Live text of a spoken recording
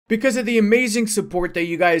Because of the amazing support that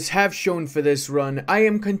you guys have shown for this run, I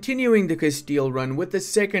am continuing the Castile run with the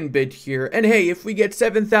second bit here. And hey, if we get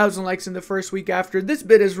 7,000 likes in the first week after this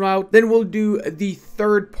bit is out, then we'll do the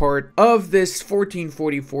third part of this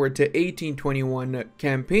 1444 to 1821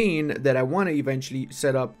 campaign that I want to eventually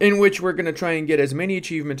set up, in which we're going to try and get as many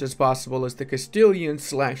achievements as possible as the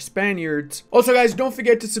Castilians/Spaniards. Also guys, don't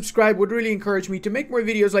forget to subscribe, would really encourage me to make more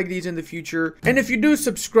videos like these in the future. And if you do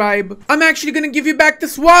subscribe, I'm actually going to give you back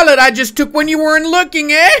this wallet I just took when you weren't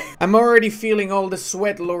looking, eh? I'm already feeling all the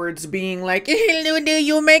sweat lords being like, hey Ludi,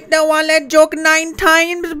 you make the wallet joke 9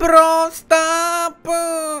 times, bro, stop.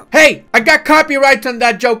 Hey, I got copyright on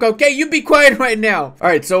that joke, okay? You be quiet right now.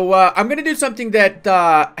 Alright, so I'm going to do something that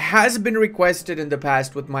has been requested in the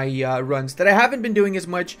past with my runs that I haven't been doing as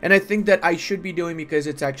much, and I think that I should be doing because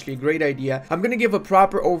it's actually a great idea. I'm going to give a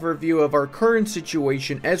proper overview of our current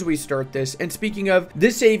situation as we start this. And speaking of,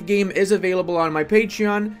 this save game is available on my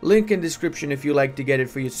Patreon, link in description if you like to get it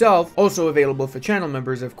for yourself. Also available for channel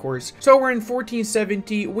members, of course. So we're in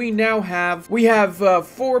 1470. We have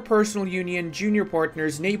 4 personal union junior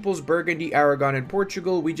partners: Naples, Burgundy, Aragon, and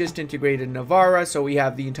Portugal. We just integrated Navarra, so we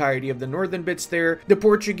have the entirety of the northern bits there. The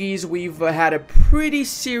Portuguese, we've had a pretty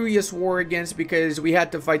serious war against because we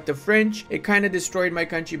had to fight the French. It kind of destroyed my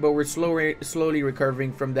country, but we're slowly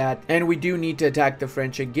recovering from that, and we do need to attack the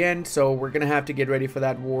French again, so we're gonna have to get ready for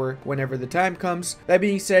that war whenever the time comes. That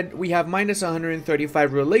being said, we have minus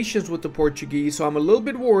 135 relations with the Portuguese, so I'm a little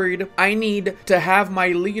bit worried. I need to have my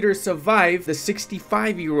leader survive, the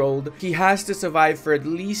 65-year-old. He has to survive for at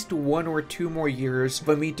least 1 or 2 more years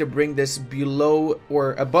for me to bring this below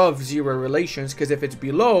or above 0 relations, because if it's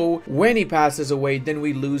below, when he passes away, then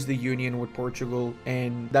we lose the union with Portugal,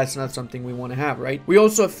 and that's not something we want to have, right? We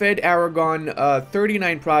also fed Aragon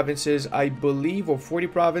 39 provinces, I believe, or 40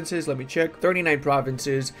 provinces, let me check, 39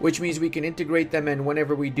 provinces, which means we can integrate them, and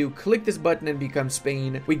whenever we do click this button and become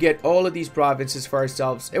Spain, we get all of these provinces for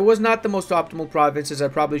ourselves. It was not the most optimal provinces. I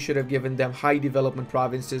probably should have given them high development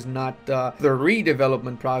provinces, not the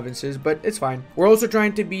redevelopment provinces, but it's fine. We're also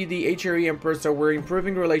trying to be the HRE emperor, so we're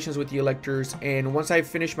improving relations with the electors, and once I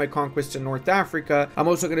finish my conquest in North Africa, I'm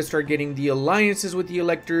also going to start getting the alliances with the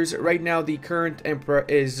electors. Right now, the current emperor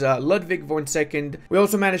is Ludwig von II. We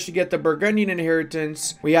also managed to get the Burgundian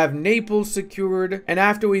inheritance. We have Naples secured, and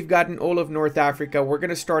after we've gotten all of North Africa, we're going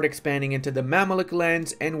to start expanding into the Mamluk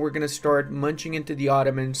lands, and we're going to start munching into the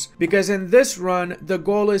Ottomans, because in this run, the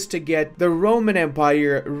goal is to get the Roman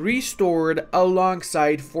Empire restored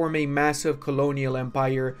alongside form a massive colonial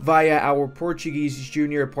empire via our Portuguese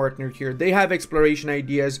junior partner here. They have exploration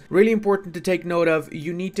ideas. Really important to take note of.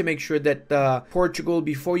 You need to make sure that Portugal,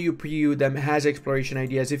 before you PU them, has exploration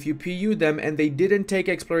ideas. If you PU them and they didn't take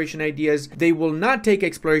exploration ideas, they will not take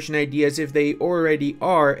exploration ideas if they already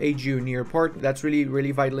are a junior partner. That's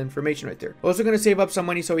really vital information right there. Also going to save up some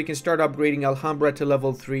money so we can start upgrading Alhambra to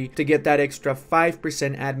level 3 to get that extra 5%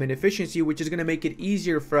 admin efficiency, which is going to make it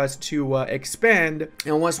easier for us to expand.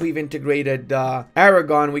 And once we've integrated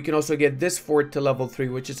Aragon, we can also get this fort to level 3,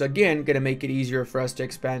 which is again going to make it easier for us to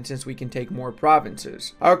expand since we can take more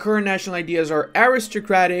provinces. Our current national ideas are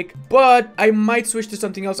aristocratic, but I might switch to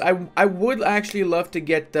something else. I would actually love to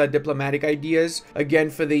get diplomatic ideas again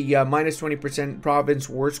for the minus 20% province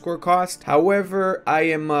war score cost. However, I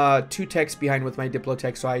am 2 techs behind with my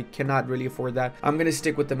diplotech, so I cannot really afford that. I'm gonna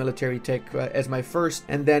stick with the military tech as my first,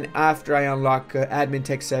 and then after I unlock admin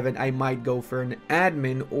tech 7, I might go for an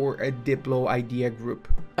admin or a diplo idea group.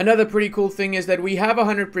 Another pretty cool thing is that we have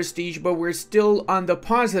 100 prestige, but we're still on the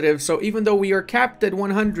positive, so even though we are capped at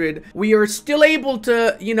 100, we are still able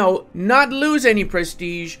to, you know, not lose any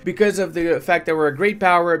prestige because of the fact that we're a great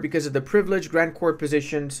power, because of the privilege, grand court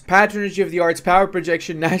positions, patronage of the arts, power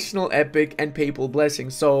projection, national epic, and papal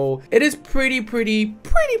blessings. So it is pretty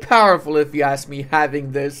powerful if you ask me,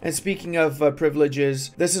 having this. And speaking of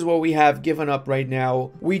privileges, this is what we have given up right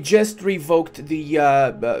now. We just revoked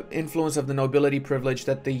the influence of the nobility privilege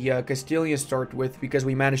that the Castilians start with because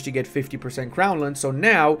we managed to get 50% crownland. So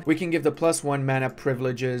now we can give the +1 mana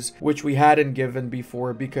privileges, which we hadn't given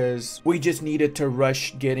before because we just needed to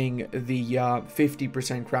rush getting the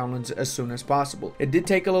 50% crownlands as soon as possible. It did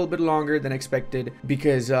take a little bit longer than expected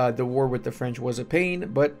because the war with the French was a pain,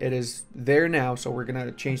 but it is there now, so we're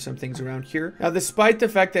gonna change some things around here. Now, despite the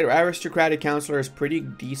fact that aristocratic counselor is pretty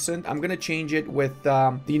decent, I'm gonna change it with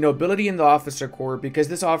the nobility and the officer corps because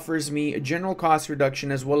this offers me a general cost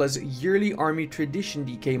reduction as well as yearly army tradition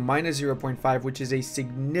decay minus 0.5, which is a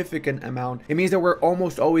significant amount. It means that we're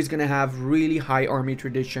almost always gonna have really high army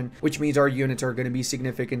tradition, which means our units are gonna be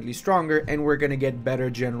significantly stronger and we're gonna get better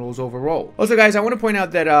generals overall. Also, guys, I want to point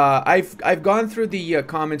out that I've gone through the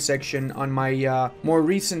comment section on my my more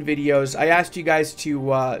recent videos. I asked you guys to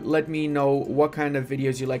let me know what kind of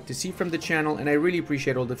videos you like to see from the channel, and I really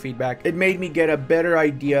appreciate all the feedback. It made me get a better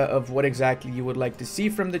idea of what exactly you would like to see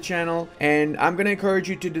from the channel, and I'm gonna encourage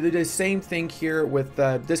you to do the same thing here with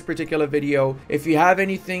this particular video. If you have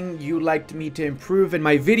anything you'd like me to improve in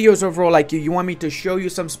my videos overall, like you want me to show you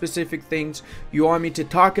some specific things, you want me to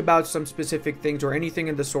talk about some specific things or anything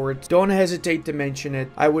in the sort, don't hesitate to mention it.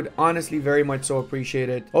 I would honestly very much so appreciate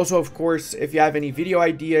it. Also, of course, if you have any video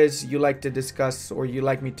ideas you like to discuss or you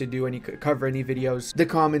like me to do cover any videos, the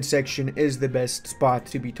comment section is the best spot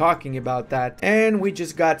to be talking about that. And we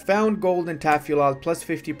just got found gold and Tafulal plus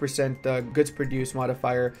 50% goods produced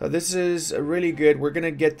modifier. So this is really good. We're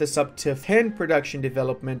gonna get this up to 10 production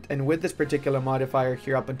development, and with this particular modifier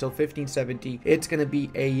here up until 1570, it's gonna be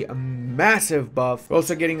a massive buff. We're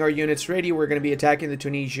also getting our units ready. We're gonna be attacking the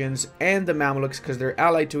Tunisians and the Mamluks because they're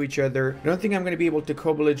allied to each other. I don't think I'm gonna be able to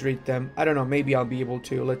co-belligerate them. I don't know, maybe I'll be able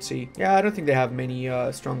to. Let's see. Yeah, I don't think they have many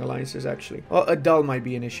strong alliances actually. Well, a dull might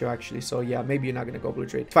be an issue actually, so yeah, maybe you're not gonna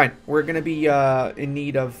co-belligerate. Fine, we're gonna be in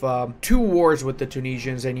need of 2 wars with the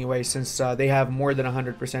Tunisians anyway, since they have more than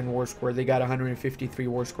 100% war score. They got 153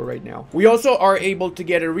 war score right now. We also are able to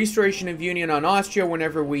get a restoration of union on Austria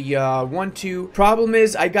whenever we want to. Problem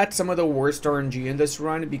is, I got some of the worst RNG in this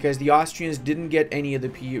run because the Austrians didn't get any of the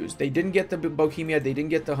PUs. They didn't get the Bohemia, they didn't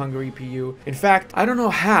get the Hungary PU. In fact, I don't know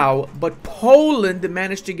how, but Poland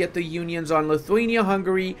managed to get the unions on Lithuania,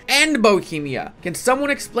 Hungary, and Bohemia. Can someone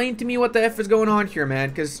explain to me what the F is going on here, man?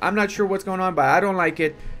 Because I'm not sure what's going on, but I don't like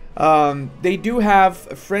it. They do have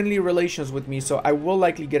friendly relations with me, so I will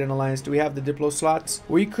likely get an alliance. Do we have the Diplo slots?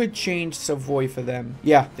 We could change Savoy for them.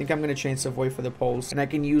 Yeah, I think I'm gonna change Savoy for the Poles, and I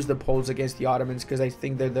can use the Poles against the Ottomans because I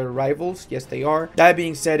think they're their rivals. Yes, they are. That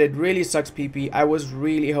being said, it really sucks PP. I was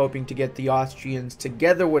really hoping to get the Austrians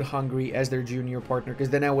together with Hungary as their junior partner, because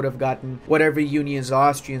then I would have gotten whatever unions the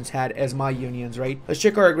Austrians had as my unions, right? Let's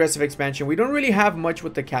check our aggressive expansion. We don't really have much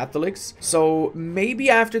with the Catholics, so maybe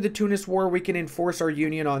after the Tunis War we can enforce our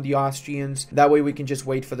union on the Austrians. That way we can just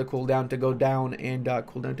wait for the cooldown to go down and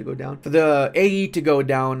for the AE to go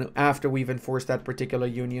down after we've enforced that particular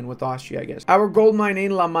union with Austria, I guess. Our gold mine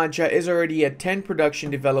in La Mancha is already at 10 production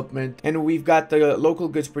development, and we've got the local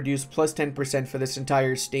goods produced plus 10% for this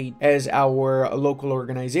entire state as our local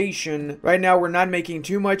organization. Right now we're not making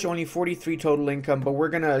too much, only 43 total income, but we're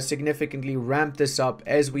gonna significantly ramp this up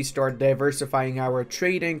as we start diversifying our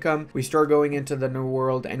trade income. We start going into the New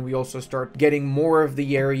World, and we also start getting more of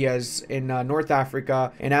the areas in North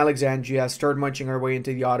Africa and Alexandria, start munching our way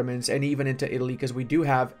into the Ottomans and even into Italy, because we do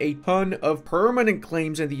have a ton of permanent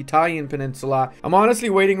claims in the Italian peninsula. I'm honestly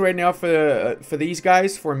waiting right now for these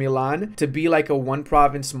guys, for Milan, to be like a 1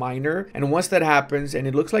 province minor, and once that happens, and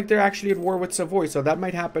it looks like they're actually at war with Savoy, so that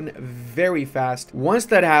might happen very fast. Once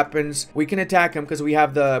that happens, we can attack them because we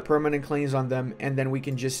have the permanent claims on them, and then we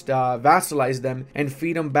can just vassalize them and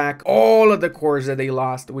feed them back all of the cores that they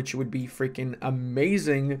lost, which would be freaking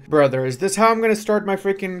amazing. Brother, is this how I'm gonna start my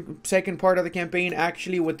freaking second part of the campaign?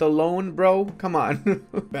 Actually, with the loan, bro? Come on.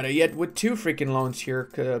 Better yet, with 2 freaking loans here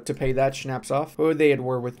to pay that schnapps off. Who are they at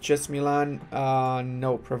war with? Just Milan?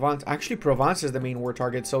 No, Provence. Actually, Provence is the main war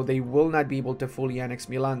target, so they will not be able to fully annex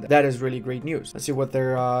Milan. That is really great news. Let's see what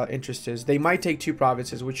their interest is. They might take 2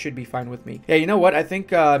 provinces, which should be fine with me. Yeah, you know what? I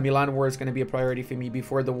think Milan war is gonna be a priority for me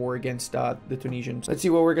before the war against the Tunisians. Let's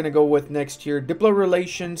see what we're gonna go with next here. Diplo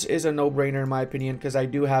relations is a no-brainer in my opinion, because I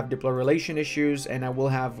do have Diplo relation issues, and I will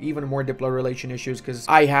have even more Diplo relation issues because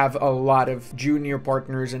I have a lot of junior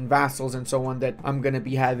partners and vassals and so on that I'm gonna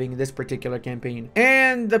be having this particular campaign.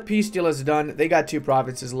 And the peace deal is done. They got 2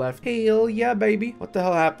 provinces left. Hell yeah, baby. What the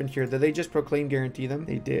hell happened here? Did they just proclaim guarantee them?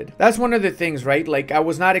 They did. That's one of the things, right? Like, I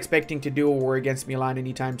was not expecting to do a war against Milan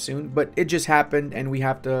anytime soon, but it just happened, and we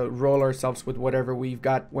have to roll ourselves with whatever we've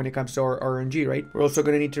got when it comes to our RNG, right? We're also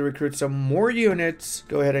gonna need to recruit some more units.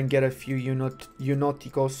 Go ahead and get a few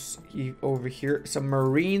Unoticos over here. Some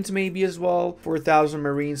Marines maybe as well. 4,000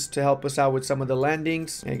 Marines to help us out with some of the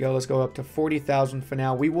landings. There you go. Let's go up to 40,000 for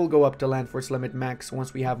now. We will go up to land force limit max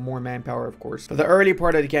once we have more manpower, of course. For the early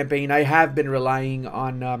part of the campaign, I have been relying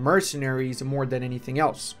on mercenaries more than anything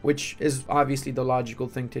else, which is obviously the logical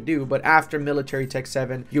thing to do. But after military tech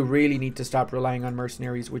 7, you really need to stop relying on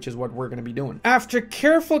mercenaries, which is what we're going to be doing. After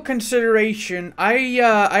careful consideration, I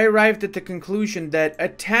arrived at the conclusion that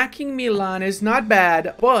attacking Milan is not bad.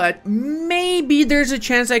 bad, but maybe there's a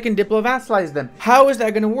chance I can diplo-vassalize them. How is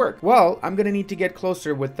that going to work? Well, I'm going to need to get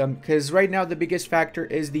closer with them, because right now the biggest factor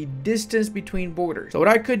is the distance between borders. So what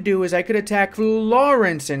I could do is I could attack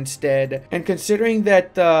Florence instead, and considering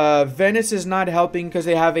that Venice is not helping because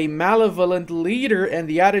they have a malevolent leader and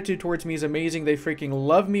the attitude towards me is amazing, they freaking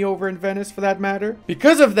love me over in Venice for that matter.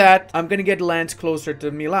 Because of that, I'm going to get lands closer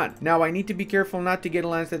to Milan. Now, I need to be careful not to get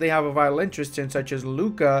lands that they have a vital interest in, such as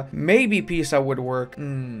Lucca. Maybe Pisa would work.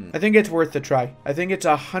 I think it's worth a try. I think it's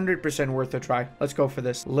 100% worth a try. Let's go for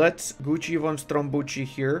this. Let's Gucci von Strombucci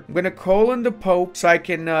here. I'm going to call in the Pope so I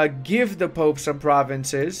can give the Pope some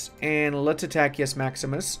provinces. And let's attack, yes,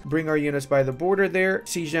 Maximus. Bring our units by the border there.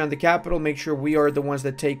 Siege down the capital. Make sure we are the ones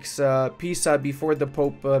that takes Pisa before the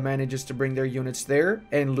Pope manages to bring their units there.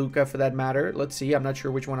 And Lucca for that matter. Let's see. I'm not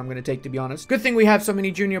sure which one I'm going to take, to be honest. Good thing we have so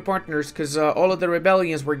many junior partners, because all of the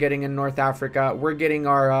rebellions we're getting in North Africa, we're getting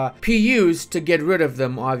our PUs to get rid of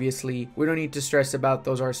them, obviously. We don't need to stress about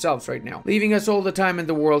those ourselves right now. Leaving us all the time in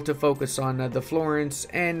the world to focus on the Florence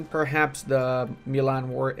and perhaps the Milan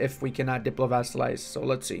war if we cannot diplo-vassalize. So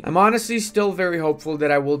let's see. I'm honestly still very hopeful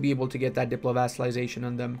that I will be able to get that diplo-vassalization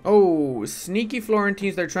on them. Oh, sneaky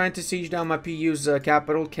Florentines. They're trying to siege down my PU's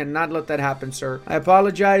capital. Cannot let that happen, sir. I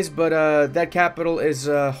apologize, but that capital is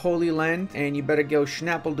Holy Land, and you better go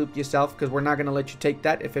schnappeldoop yourself, because we're not going to let you take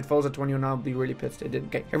that. If it falls at 21, I'll be really pissed. It didn't.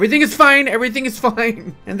 Okay. Everything is fine. Everything is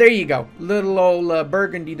fine. And there you go. Little old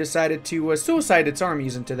Burgundy decided to suicide its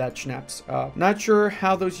armies into that schnapps. Not sure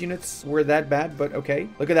how those units were that bad, but okay.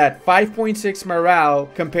 Look at that. 5.6 morale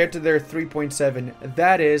compared to their 3.7.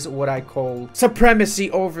 That is what I call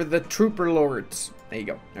supremacy over the trooper lords. There you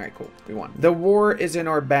go. All right, cool. We won. The war is in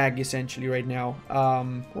our bag, essentially, right now.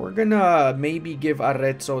 We're gonna maybe give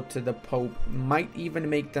Arezzo to the Pope. Might even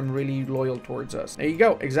make them really loyal towards us. There you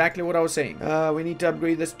go. Exactly what I was saying. We need to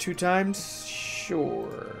upgrade this 2 times.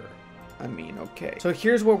 Sure. I mean, okay. So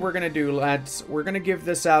here's what we're gonna do, lads. We're gonna give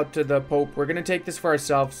this out to the Pope. We're gonna take this for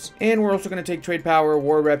ourselves. And we're also gonna take trade power,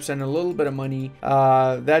 war reps, and a little bit of money.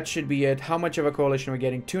 That should be it. How much of a coalition we're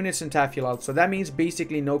getting? Tunis and Tafilal. So that means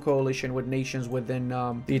basically no coalition with nations within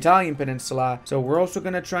the Italian peninsula. So we're also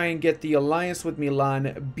gonna try and get the alliance with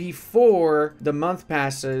Milan before the month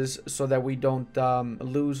passes, so that we don't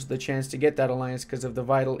lose the chance to get that alliance because of the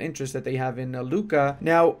vital interest that they have in Lucca.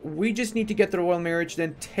 Now, we just need to get the royal marriage.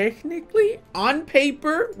 Then technically, on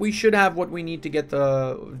paper, we should have what we need to get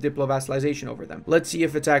the diplo-vassalization over them. Let's see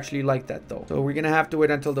if it's actually like that, though. So we're gonna have to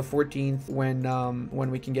wait until the 14th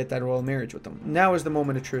when we can get that royal marriage with them. Now is the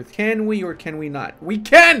moment of truth. Can we or can we not? We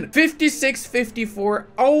can! 56-54.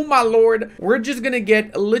 Oh my lord. We're just gonna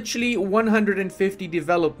get literally 150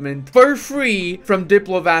 development for free from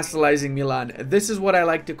diplo-vassalizing Milan. This is what I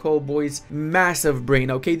like to call, boys, massive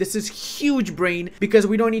brain, okay? This is huge brain, because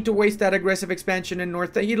we don't need to waste that aggressive expansion in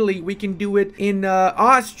North Italy. We can do it in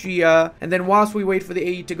Austria, and then whilst we wait for the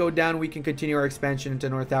AE to go down, we can continue our expansion into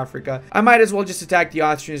North Africa. I might as well just attack the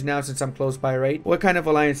Austrians now since I'm close by, right? What kind of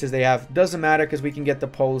alliances they have? Doesn't matter, because we can get the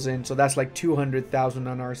Poles in, so that's like 200,000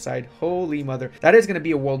 on our side. Holy mother. That is going to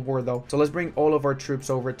be a world war, though. So let's bring all of our troops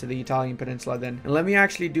over to the Italian peninsula then. And let me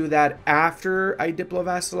actually do that after I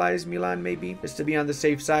diplo-vassalize Milan, maybe, just to be on the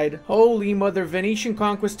safe side. Holy mother. Venetian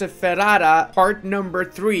conquest of Ferrara, part number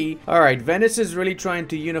 3. All right, Venice is really trying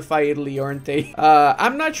to unify Italy, aren't they?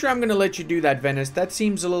 I'm not sure I'm gonna let you do that, Venice. That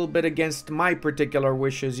seems a little bit against my particular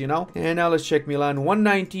wishes, you know? And now let's check Milan.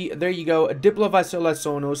 190. There you go.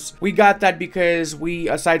 Diplo-vassalationos. We got that because we,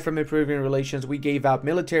 aside from improving relations, we gave out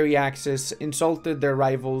military access, insulted their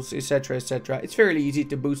rivals, etc., etc. It's fairly easy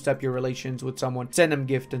to boost up your relations with someone, send them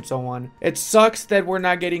gift, and so on. It sucks that we're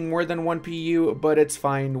not getting more than 1 PU, but it's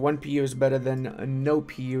fine. 1 PU is better than no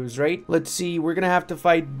PUs, right? Let's see. We're gonna have to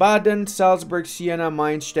fight Baden, Salzburg, Siena,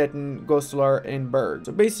 Mainz, Stettin, Goslar, and Berg.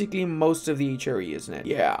 So basically most of the H area, isn't it?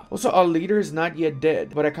 Yeah. Also, our leader is not yet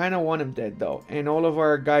dead, but I kind of want him dead though. And all of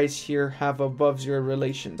our guys here have above 0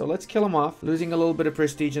 relations. So let's kill him off, losing a little bit of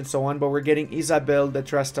prestige and so on. But we're getting Isabel de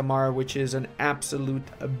Trastamara, which is an absolute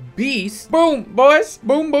beast. Boom, boys.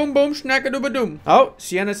 Boom, boom, boom. Schnackadoobadoom. Oh,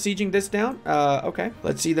 Siena sieging this down. Okay.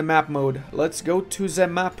 Let's see the map mode. Let's go to the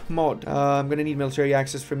map mode. I'm gonna need military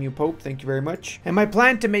access from you, Pope. Thank you very much. And my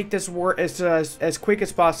plan to make this war as quick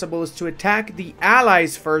as possible possible is to attack the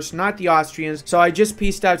allies first, not the Austrians. So I just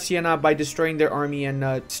pieced out Siena by destroying their army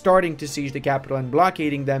and starting to siege the capital and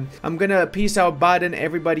blockading them. I'm gonna piece out Baden,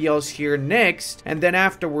 everybody else here next, and then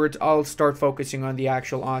afterwards I'll start focusing on the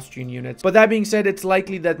actual Austrian units. But that being said, it's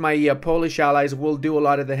likely that my Polish allies will do a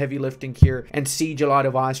lot of the heavy lifting here and siege a lot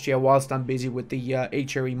of Austria whilst I'm busy with the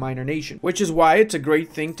HRE minor nation, which is why it's a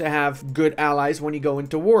great thing to have good allies when you go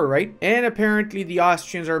into war, right? And apparently the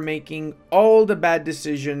Austrians are making all the bad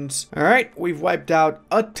decisions. All right, we've wiped out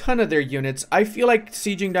a ton of their units. I feel like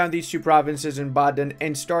sieging down these two provinces in Baden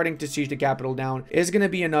and starting to siege the capital down is going to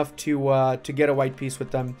be enough to get a white peace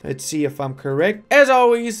with them. Let's see if I'm correct. As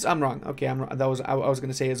always, I'm wrong. Okay, I'm wrong. I was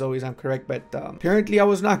going to say as always I'm correct, but apparently I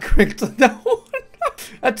was not correct on that one.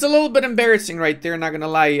 That's a little bit embarrassing right there, not gonna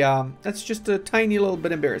lie. That's just a tiny little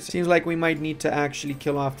bit embarrassing. Seems like we might need to actually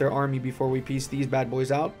kill off their army before we piece these bad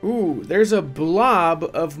boys out. Ooh, there's a blob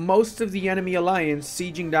of most of the enemy alliance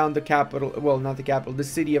sieging down the capital. Well, not the capital, the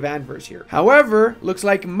city of Anvers here. However, looks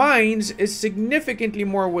like Mainz is significantly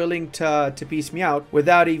more willing to piece me out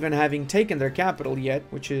without even having taken their capital yet,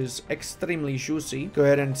 which is extremely juicy. Go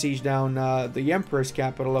ahead and siege down the Emperor's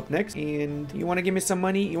capital up next. And you want to give me some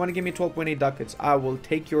money? You want to give me 12.8 ducats? I will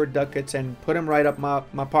take your ducats and put them right up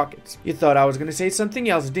my pockets. You thought I was gonna say something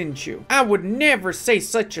else, didn't you? I would never say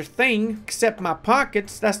such a thing, except my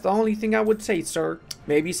pockets. That's the only thing I would say, sir.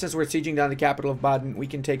 Maybe since we're sieging down the capital of Baden, we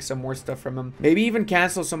can take some more stuff from them. Maybe even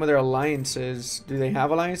cancel some of their alliances. Do they have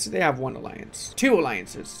alliances? They have one alliance. Two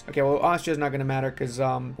alliances. Okay, well, Austria's not gonna matter because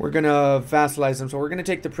we're gonna vassalize them. So we're gonna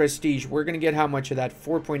take the prestige. We're gonna get how much of that?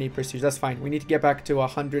 4.8 prestige. That's fine. We need to get back to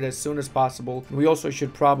 100 as soon as possible. We also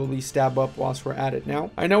should probably stab up whilst we're at it now.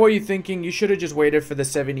 I know what you're thinking. You should have just waited for the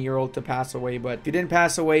 70-year-old to pass away, but if he didn't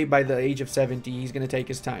pass away by the age of 70, he's gonna take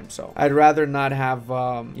his time. So I'd rather not have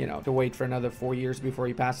you know, to wait for another 4 years before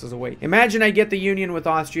he passes away. Imagine I get the union with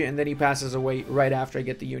Austria and then he passes away right after I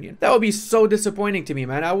get the union. That would be so disappointing to me,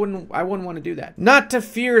 man. I wouldn't want to do that. Not to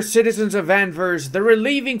fear, citizens of Anvers. The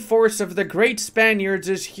relieving force of the great Spaniards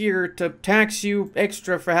is here to tax you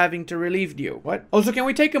extra for having to relieve you. What? Also, can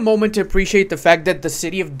we take a moment to appreciate the fact that the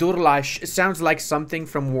city of Durlash sounds like something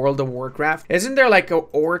from World of Warcraft? Isn't there like a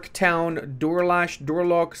orc town,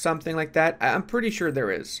 Durlok, something like that? I'm pretty sure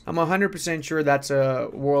there is. I'm 100% sure that's a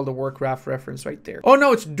World of Warcraft reference right there. Oh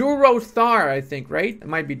no, it's Durothar, I think, right? It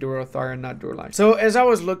might be Durothar and not Durlash. So as I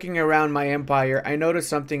was looking around my empire, I noticed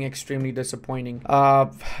something extremely disappointing.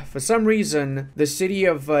 For some reason, the city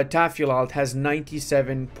of Tafilalt has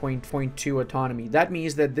 97.2 autonomy. That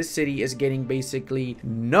means that this city is getting basically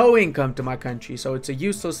no income to my country, so it's a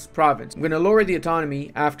useless province. I'm gonna lower the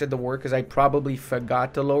autonomy after the war because I probably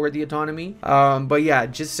forgot to lower the autonomy. But yeah,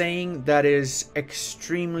 just saying, that is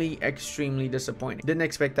extremely disappointing. Didn't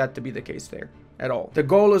expect that to be the case there at all. The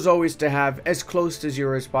goal is always to have as close to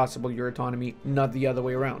zero as possible your autonomy, not the other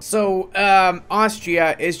way around. So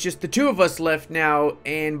Austria is just the two of us left now,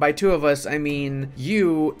 and by two of us I mean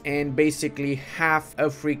you and basically half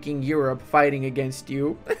of freaking Europe fighting against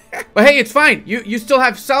you. But hey, it's fine. You still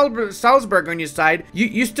have Salzburg on your side.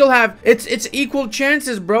 You still have, it's equal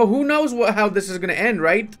chances, bro. Who knows how this is gonna end,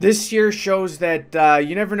 right? This here shows that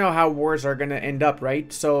you never know how wars are gonna end up,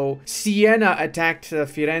 right? So Siena attacked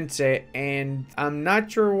Firenze, and I'm not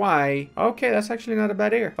sure why. Okay, that's actually not a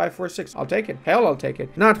bad air. 546. I'll take it. Hell, I'll take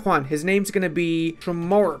it. Not Juan. His name's gonna be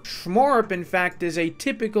Schmorp. Schmorp, in fact, is a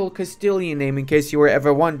typical Castilian name, in case you were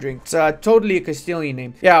ever wondering. It's totally a Castilian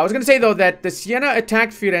name. Yeah, I was gonna say, though, that the Siena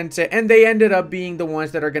attacked Firenze, and they ended up being the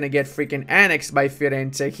ones that are gonna get freaking annexed by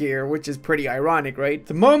Firenze here, which is pretty ironic, right?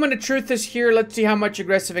 The moment of truth is here. Let's see how much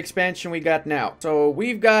aggressive expansion we got now. So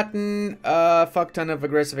we've gotten a fuck ton of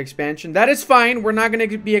aggressive expansion. That is fine. We're not gonna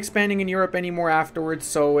be expanding in Europe anymore afterwards,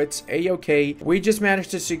 so it's a-okay. We just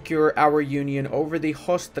managed to secure our union over the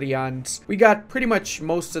Austrians. We got pretty much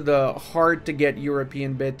most of the hard to get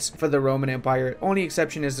European bits for the Roman Empire. Only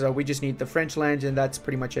exception is we just need the French lands, and that's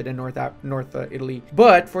pretty much it in North Italy.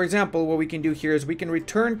 But for example, what we can do here is we can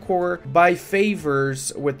return core by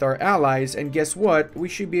favors with our allies, and guess what? We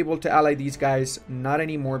should be able to ally these guys. Not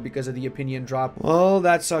anymore because of the opinion drop. Well,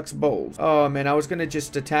 that sucks balls. Oh man, I was gonna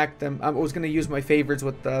just attack them. I was gonna use my favors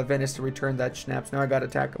with Venice to return that snaps. Now I gotta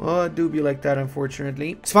attack him. Oh, it do be like that,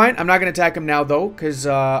 unfortunately. It's fine. I'm not gonna attack him now though, because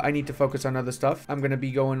I need to focus on other stuff. I'm gonna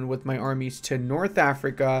be going with my armies to North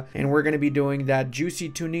Africa, and we're gonna be doing that juicy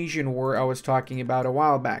Tunisian war I was talking about a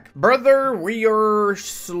while back. Brother, we are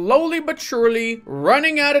slowly but surely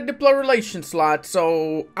running out of diplo relation slots,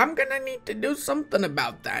 so I'm gonna need to do something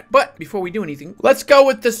about that. But before we do anything, let's go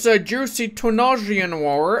with this juicy Tunisian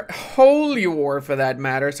war, holy war for that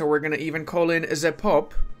matter. So we're gonna even call in the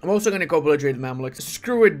Pope. I'm also going to co-belligerate the Mamluks.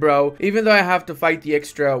 Screw it, bro. Even though I have to fight the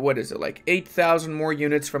extra, what is it, like 8,000 more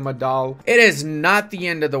units from Adal, it is not the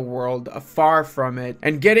end of the world. Far from it.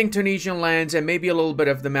 And getting Tunisian lands and maybe a little bit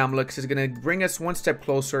of the Mamluks is going to bring us one step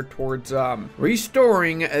closer towards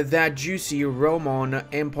restoring that juicy Roman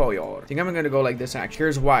Empire. I think I'm going to go like this, actually.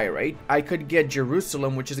 Here's why, right? I could get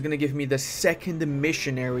Jerusalem, which is going to give me the second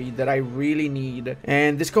missionary that I really need.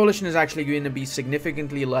 And this coalition is actually going to be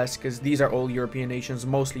significantly less because these are all European nations,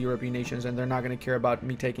 mostly European nations, and they're not going to care about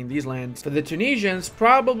me taking these lands. For the Tunisians,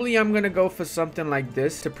 probably I'm going to go for something like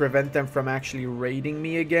this to prevent them from actually raiding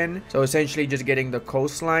me again. So essentially just getting the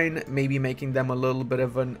coastline, maybe making them a little bit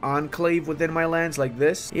of an enclave within my lands like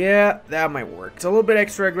this. Yeah, that might work. It's a little bit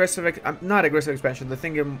extra aggressive, not aggressive expansion. The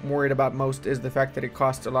thing I'm worried about most is the fact that it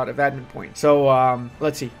costs a lot of admin points. So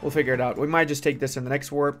let's see, we'll figure it out. We might just take this in the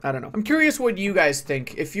next war. I don't know. I'm curious what you guys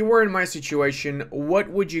think. If you were in my situation, what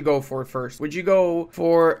would you go for first? Would you go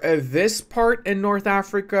for this part in North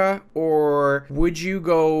Africa, or would you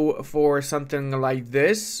go for something like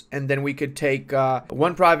this, and then we could take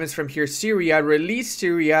one province from here, Syria, release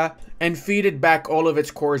Syria, and feed it back all of its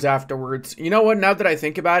cores afterwards? You know what? Now that I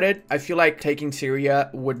think about it, I feel like taking Syria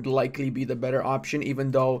would likely be the better option, even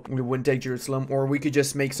though we wouldn't take Jerusalem. Or we could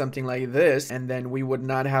just make something like this, and then we would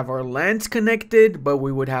not have our lands connected, but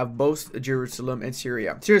we would have both Jerusalem and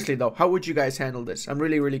Syria. Seriously though, how would you guys handle this? I'm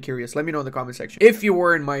really, really curious. Let me know in the comment section if you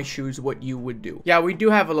were in my shoes, what you would do. Yeah, we do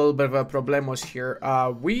have a little bit of a problemos here.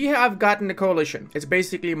 We have gotten a coalition. It's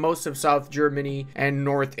basically most of South Germany and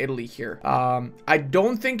North Italy here. I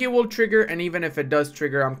don't think it will trigger, and even if it does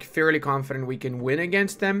trigger, I'm fairly confident we can win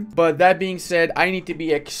against them. But that being said, I need to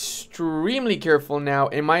be extremely careful now.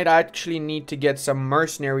 It might actually need to get some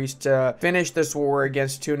mercenaries to finish this war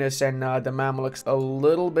against Tunis and the Mamluks a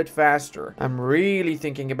little bit faster. I'm really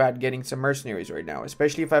thinking about getting some mercenaries right now,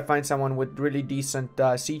 especially if I find someone with really decent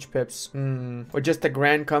siege pips. Or just a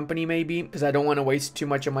grand company maybe, because I don't want to waste too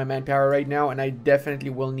much of my manpower right now, and I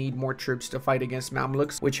definitely will need more troops to fight against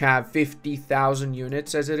Mamluks, which have 50,000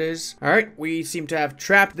 units as it is. All right, we seem to have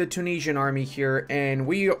trapped the Tunisian army here, and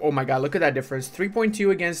we, oh my god, look at that difference.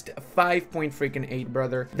 3.2 against 5.8,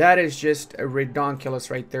 brother. That is just a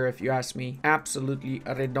redonkulous right there, if you ask me. Absolutely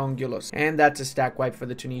redonkulous. And that's a stack wipe for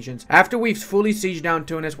the Tunisians. After we've fully sieged down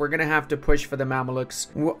Tunis, we're gonna have to push for the Mamluks.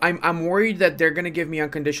 I'm worried that they're gonna give me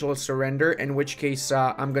unconditional surrender, in which case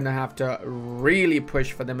I'm gonna have to really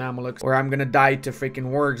push for the Mamluks, or I'm gonna die to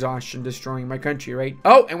freaking war exhaustion destroying my country, right?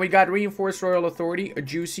 Oh, and we got reinforced royal authority, a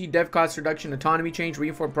juicy dev cost reduction, autonomy change,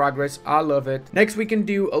 reform progress. I love it. Next we can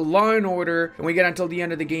do a law and order, and we get until the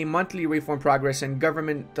end of the game monthly reform progress and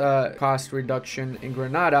government cost reduction in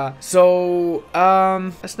Granada. So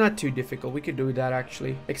that's not too difficult. We could do that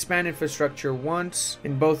actually. Expand infrastructure once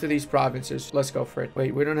in both of these provinces. Let's go for it.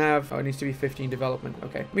 Wait, we don't have, oh, it needs to be 15 development.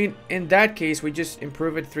 Okay, I mean, in that case we just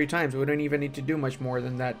improve it 3 times. We don't even need to do much more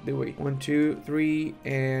than that, do we? 1 2 3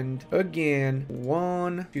 and again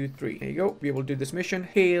 1 2 3. There you go. Be able to do this mission.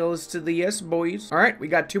 Hails to the yes, boys. All right, we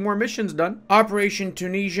got 2 more missions done. Operation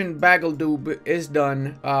Tunisian Bageldoob is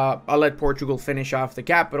done. I'll let Portugal finish off the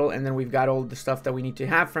capital, and then we've got all the stuff that we need to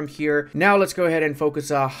have from here. Now let's go ahead and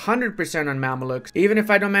focus 100% on Mamluks. Even if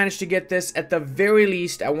I don't manage to get this, at the very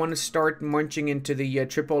least I want to start munching into the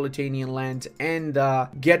Tripolitanian lands and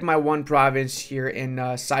get my 1 province here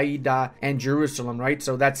in Saida and Jerusalem, right?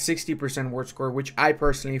 So that's 60% war score, which I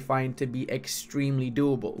personally find to be extremely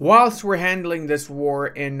doable. Whilst we're handling this war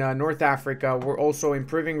in North Africa, we're also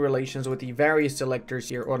improving relations with the various electors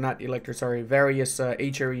here, or not electors, sorry, various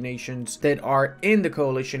HRE nations that are in the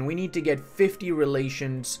coalition. We need to get 50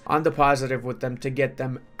 relations on the positive with them to get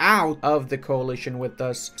them out of the coalition with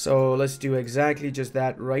us. So let's do exactly just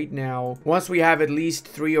that right now. Once we have at least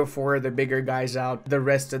 3 or 4 of the bigger guys out, the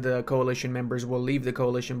rest of the coalition members will leave the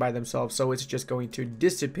coalition by themselves, so it's just going to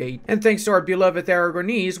dissipate. And thanks to our beloved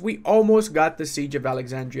Aragonese, we almost got the siege of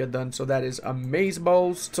Alexandria done, so that is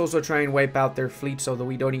amazeballs. Let's also try and wipe out their fleet so that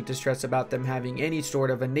we don't need to stress about them having any sort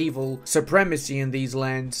of a naval supremacy in these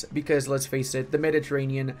lands, because let's face it, the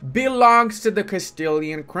Mediterranean belongs to the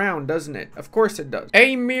Castilian crown, doesn't it? Of course it does.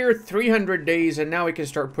 A mere 300 days, and now we can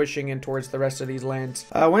start pushing in towards the rest of these lands.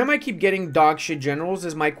 Why am I keep getting dog shit generals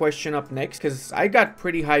is my question up next, because I got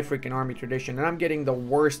pretty high freaking army tradition, and I'm getting the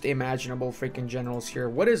worst imaginable freaking generals here.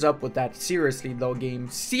 What is up with that? Seriously though, game.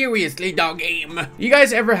 Seriously though, game. You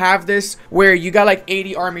guys ever have this where you got like 8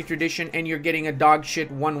 1980 army tradition, and you're getting a dog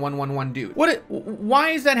shit 1111 dude. Why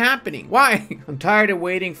is that happening? Why? I'm tired of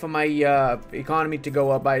waiting for my economy to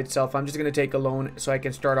go up by itself. I'm just gonna take a loan so I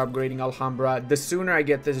can start upgrading Alhambra. The sooner I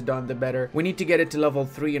get this done, the better. We need to get it to level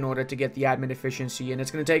 3 in order to get the admin efficiency, and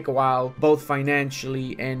it's gonna take a while, both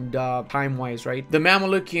financially and time-wise, right? The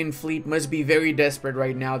Mamelukian fleet must be very desperate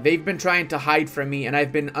right now. They've been trying to hide from me, and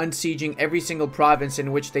I've been unsieging every single province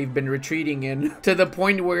in which they've been retreating in, to the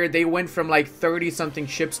point where they went from like 30-something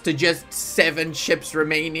ships to just 7 ships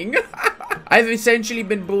remaining. I've essentially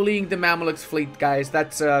been bullying the Mameluk's fleet, guys.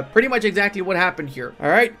 That's pretty much exactly what happened here. All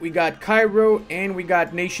right, we got Cairo, and we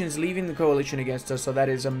got nations leaving the coalition against us, so that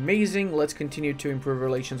is amazing. Let's continue to improve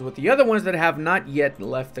relations with the other ones that have not yet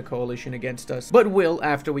left the coalition against us, but will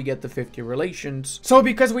after we get the 50 relations. So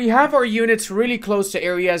because we have our units really close to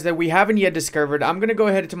areas that we haven't yet discovered, I'm gonna go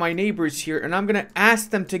ahead to my neighbors here, and I'm gonna ask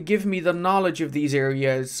them to give me the knowledge of these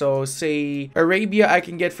areas. So say Arabia, I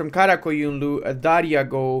can get from Karakoyunlu,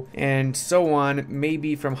 Dariago, and so on.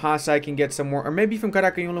 Maybe from Hassa I can get some more, or maybe from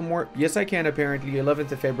Karakoyunlu more. Yes, I can apparently.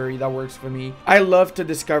 11th of February, that works for me. I love to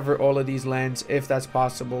discover all of these lands if that's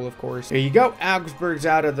possible, of course. There you go. Augsburg's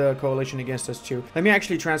out of the coalition against us too. Let me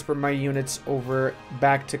actually transfer my units over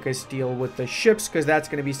back to Castile with the ships, because that's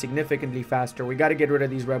going to be significantly faster. We got to get rid of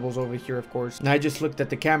these rebels over here, of course. And I just looked at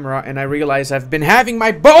the camera and I realized I've been having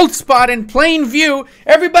my bold spot in plain view.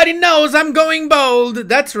 Everybody knows I'm going bold.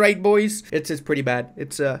 That's right, boys. It's pretty bad.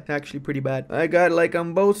 It's actually pretty bad. I got like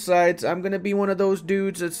on both sides. I'm gonna be one of those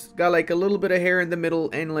dudes that's got like a little bit of hair in the middle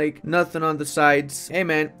and like nothing on the sides. Hey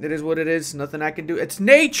man, it is what it is. Nothing I can do. It's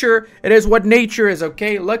nature. It is what nature is,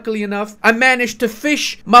 okay? Luckily enough, I managed to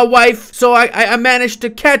fish my wife, so I managed to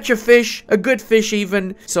catch a fish, a good fish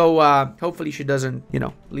even. So hopefully she doesn't, you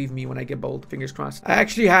know, leave me when I get bold. Fingers crossed. I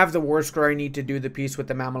actually have the war score I need to do the peace with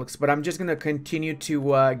the Mamelukes, but I'm just gonna continue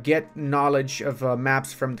to get knowledge of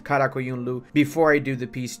maps from Karakoyunlu before I do the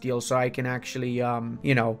peace deal, so I can actually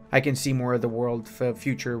you know, I can see more of the world for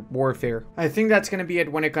future warfare. I think that's gonna be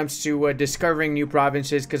it when it comes to discovering new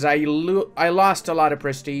provinces, because I lost a lot of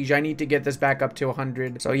prestige. I need to get this back up to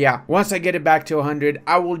 100. So yeah, once I get it back to 100,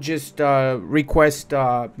 I will just request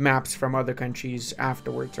maps from other countries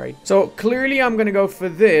afterwards, right? So clearly I'm gonna go for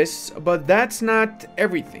this, but that's not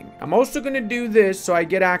everything. I'm also gonna do this so I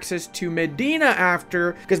get access to Medina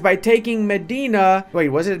after, because by taking Medina, wait,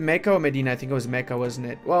 was it Mecca or Medina? I think it was Mecca, wasn't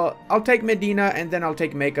it? Well, I'll take Medina and then I'll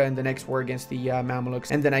take Mecca in the next war against the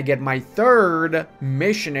Mamelukes, and then I get my 3rd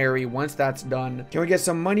missionary once that's done. Can we get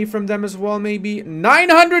some money from them as well, maybe?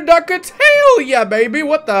 900 ducats? Hell yeah, baby!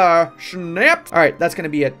 What the snap? All right, that's gonna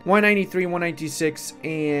be it. 193, 196,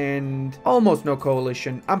 and almost no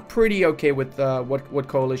coalition. I'm pretty okay with what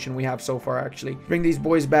coalition we have so far, actually. Bring these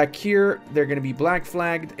boys back here. They're gonna be black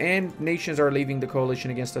flagged, and nations are leaving the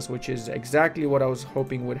coalition against us, which is exactly what I was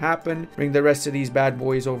hoping would happen. Bring the rest of these bad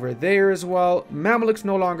boys over there as well. Mamelukes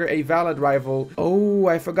no longer a valid rival. Oh,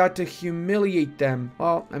 I forgot to humiliate them.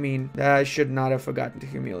 Well, I mean, I should not have forgotten to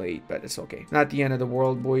humiliate, but it's okay. Not the end of the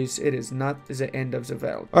world, boys. It is not the end of the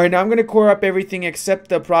world. All right, now I'm gonna core up everything except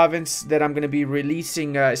the province that I'm gonna be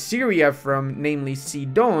releasing Syria from, namely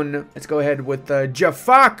Sidon. Let's go ahead with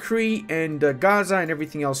Jaffa, Crete, and Gaza and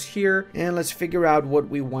everything else here, and let's figure out what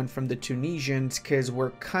we want from the Tunisians, because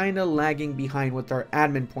we're kind of lagging behind with our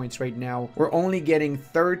admin points right now. We're only getting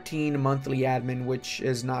 13 monthly admin, which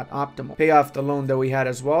is not optimal. Pay off the loan that we had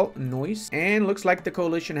as well. Nice. And looks like the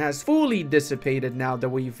coalition has fully dissipated now that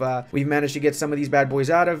we've managed to get some of these bad boys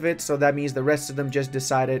out of it. So that means the rest of them just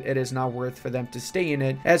decided it is not worth for them to stay in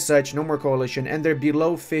it. As such, no more coalition, and they're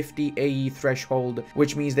below 50 AE threshold,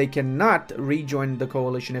 which means they cannot rejoin the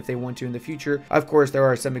coalition if they want to in the future. Of course, there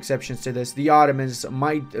are some exceptions to this. The Ottomans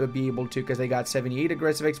might be able to, because they got 78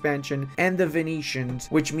 aggressive expansion, and the Venetians,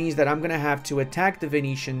 which means that I'm gonna have to attack the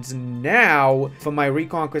Venetians now for my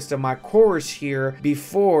reconquest of my course here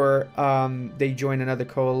before they join another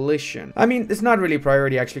coalition. I mean, it's not really a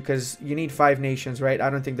priority actually, because you need 5 nations, right? I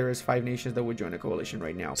don't think there is 5 nations that would join a coalition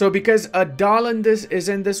right now. So because Adalandus is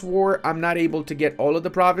in this war, I'm not able to get all of the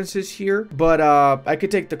provinces here, but I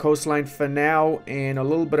could take the coastline for now and a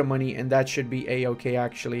little bit of money, and that should be a-okay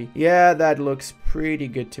actually. Yeah, that looks pretty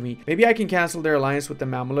good to me. Maybe I can cancel their alliance with the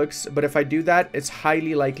Mamelukes, but if I do that, it's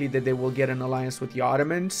highly likely that they will get an alliance with the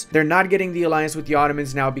Ottomans. They're not getting the alliance with the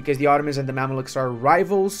Ottomans now because the Ottomans and the Mamelukes are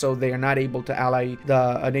rivals, so they are not able to ally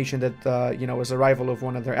a nation that you know, is a rival of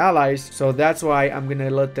one of their allies. So that's why I'm gonna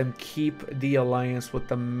let them keep the alliance with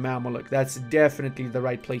the Mameluk. That's definitely the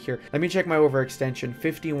right play here. Let me check my overextension.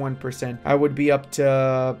 51%. I would be up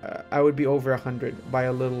to I would be over 100 by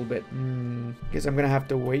a little bit. Guess I'm gonna have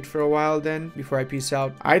to wait for a while then before I peace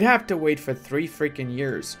out? I'd have to wait for 3 freaking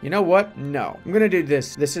years. You know what? No. I'm gonna do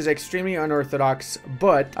this. This is extremely unorthodox,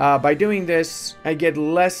 but by doing this, I get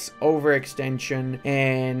less overextension,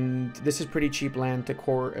 and this is pretty cheap land to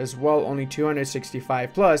core as well, only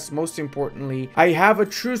 265. Plus, most importantly, I have a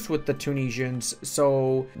truce with the Tunisians,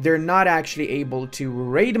 so they're not actually able to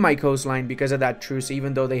raid my coastline because of that truce,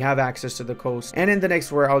 even though they have access to the coast. And in the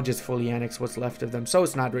next war, I'll just fully annex what's left of them, so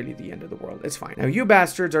it's not really the end of the world. It's fine. Now, you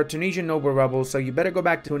bastards are Tunisian noble rebels, so you better go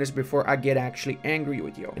back to Tunis before I get actually angry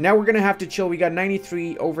with you. And now we're gonna have to chill. We got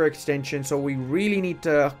 93 overextension, so we really need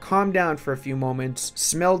to calm down for a few moments,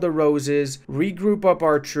 smell the roses, regroup up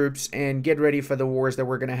our troops, and get ready for the wars that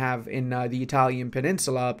we're gonna have in the Italian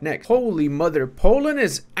peninsula up next. Holy mother, Poland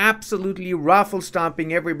is absolutely raffle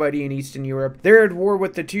stomping everybody in Eastern Europe. They're at war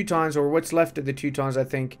with the Teutons, or what's left of the Teutons, I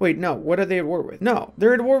think. Wait, no, what are they at war with? No,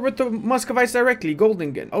 they're at war with the Muscovites directly,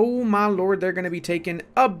 Goldingen. Oh my lord, they're gonna be taking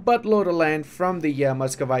a buttload of land from the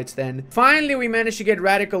Muscovites then. Finally, we managed to get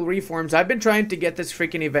radical reforms. I've been trying to get this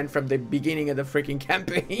freaking event from the beginning of the freaking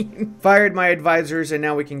campaign. Fired my advisors, and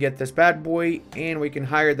now we can get this bad boy, and we can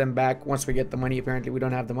hire them back once we get the money. Apparently, we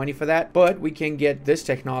don't have the money for that, but we can get this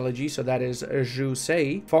technology, so that is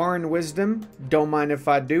Jusei. Foreign wisdom, don't mind if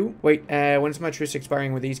I do. Wait, when's my truce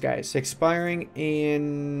expiring with these guys? Expiring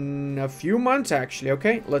in a few months, actually.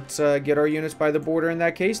 Okay, let's get our units by the border in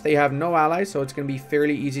that case. They have no allies, so it's gonna be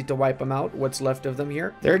fairly easy to wipe them out, what's left of them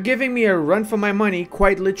here. They're giving me a run for my money,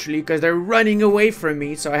 quite literally, because they're running away from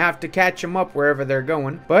me, so I have to catch them up wherever they're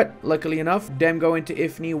going. But luckily enough, them going to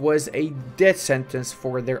Ifni was a death sentence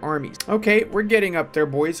for their armies. Okay, we're getting up there,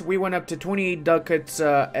 boys. We went up to 28 ducats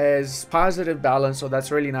as positive balance, so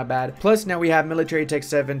that's really not bad. Plus, now we have military tech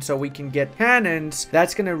 7, so we can get cannons.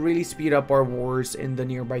 That's gonna really speed up our wars in the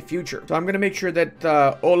nearby future. So I'm gonna make sure that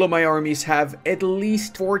all of my armies have at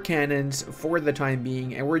least 4 cannons for the time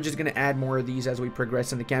being, and we're just gonna add more of these as we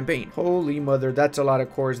progress in the campaign. Holy mother, that's a lot of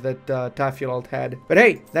cores that Tafilalt had. But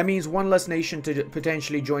hey, that means one less nation to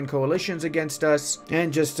potentially join coalitions against us,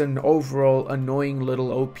 and just an overall annoying little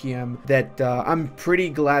OPM that I'm pretty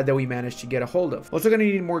glad that we managed to get a hold of. Also gonna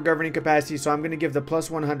need more governing capacity, so I'm gonna give the plus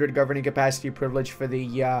 100 governing capacity privilege for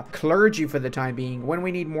the clergy for the time being. When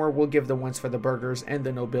we need more, we'll give the ones for the burghers and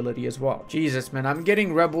the nobility as well. Jesus, man, I'm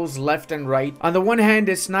getting rebels left and right. On the one hand,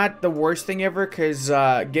 it's not the worst thing ever, because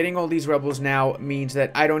getting all these rebels now means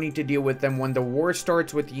that I don't need to deal with them when the war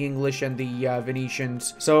starts with the English and the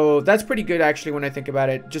Venetians. So that's pretty good, actually, when I think about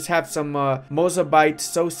it. Just have some Mozabites,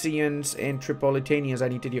 Socians, and Tripolitanians I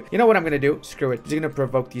need to deal. You know what I'm gonna do? Screw it. Just gonna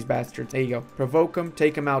provoke these bastards. There you go. Provoke them,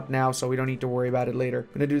 take them out now, so we don't need to worry about it later.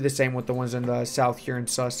 I'm gonna do the same with the ones in the south here in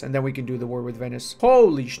Sus, and then we can do the war with Venice.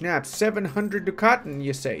 Holy snaps, 700 ducatin,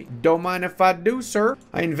 you say? Don't mind if I do, sir.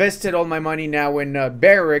 I invested all my money now in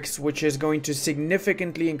barracks, which is going to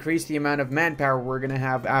significantly increase the amount of manpower we're gonna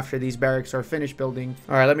have after these barracks are finished building.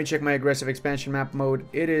 All right, let me check my aggressive expansion map mode.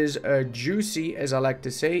 It is juicy, as I like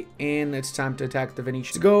to say, and it's time to attack the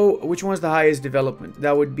Venetians. Let's go. Which one's the highest development?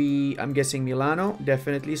 That would be, I'm guessing, Milano,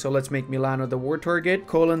 definitely. So let's make Milano the war target.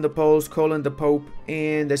 Colon the Poles, colon the Pope,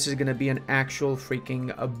 and this is gonna be an actual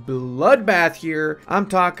freaking bloodbath here. I'm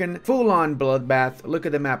talking full-on bloodbath. Look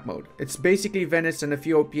at the map mode. It's basically Venice and a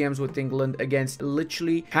few OPMs with England against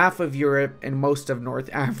literally half of Europe and most of North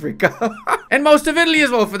Africa. And most of Italy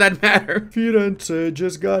as well, for that matter. Firenze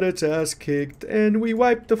just got its ass kicked, and we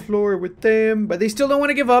wiped the floor with them. But they still don't want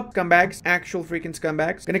to give up. Scumbags. Actual freaking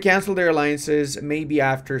scumbags. Gonna cancel their alliances, maybe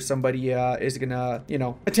after somebody is gonna, you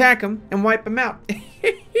know, attack them and wipe them out.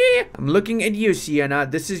 I'm looking at you, Sienna.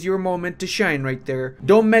 This is your moment to shine right there.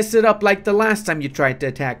 Don't mess it up like the last time you tried to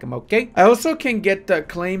attack him, okay? I also can get the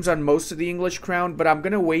claims on most of the English crown, but I'm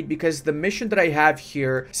gonna wait because the mission that I have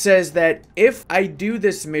here says that if I do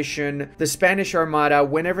this mission, the Spanish Armada,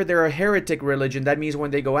 whenever they're a heretic religion, that means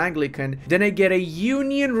when they go Anglican, then I get a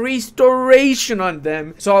union restoration on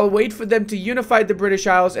them. So I'll wait for them to unify the British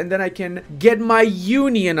Isles, and then I can get my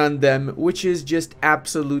union on them, which is just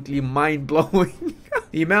absolutely mind-blowing.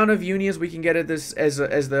 The amount of unions we can get at this as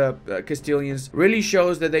the Castilians really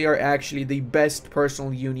shows that they are actually the best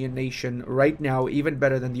personal union nation right now, even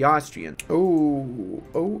better than the Austrians. Oh,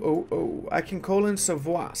 I can call in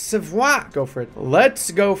Savoy. Savoy! Go for it.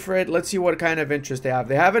 Let's go for it. Let's see what kind of interest they have.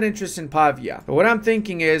 They have an interest in Pavia. But what I'm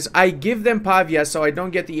thinking is I give them Pavia so I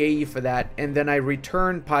don't get the AE for that, and then I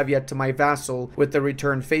return Pavia to my vassal with the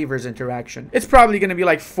return favors interaction. It's probably going to be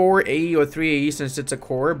like 4 AE or 3 AE since it's a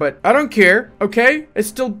core, but I don't care, okay? It's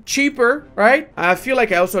still cheaper, right? I feel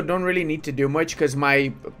like I also don't really need to do much because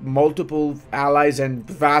my multiple allies and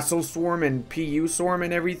vassal swarm and PU swarm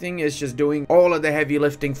and everything is just doing all of the heavy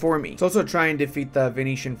lifting for me. Let's also try and defeat the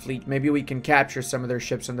Venetian fleet. Maybe we can capture some of their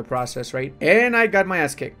ships in the process, right? And I got my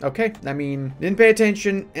ass kicked. Okay, I mean, didn't pay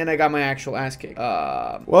attention and I got my actual ass kicked.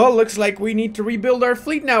 Well, looks like we need to rebuild our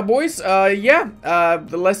fleet now, boys.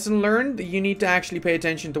 The lesson learned, you need to actually pay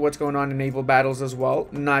attention to what's going on in naval battles as well,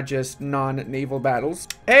 not just non-naval battles.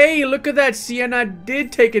 Hey, look at that. Siena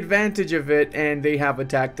did take advantage of it and they have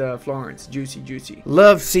attacked Florence. Juicy, juicy.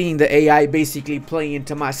 Love seeing the AI basically play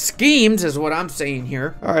into my schemes is what I'm saying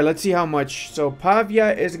here. All right, let's see how much. So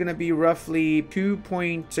Pavia is going to be roughly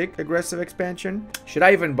 2.6 aggressive expansion. Should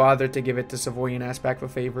I even bother to give it to Savoy and ask back for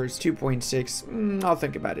favors? 2.6. I'll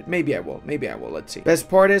think about it. Maybe I will. Maybe I will. Let's see. Best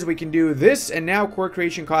part is we can do this, and now core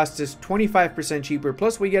creation costs us 25% cheaper.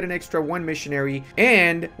 Plus we get an extra 1 missionary,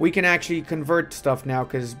 and we can actually convert stuff now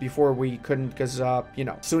because before we couldn't because, you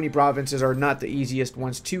know, Sunni provinces are not the easiest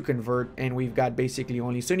ones to convert, and we've got basically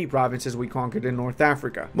only Sunni provinces we conquered in North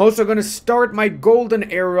Africa. I'm also going to start my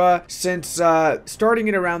golden era since starting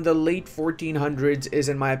it around the late 1400s is,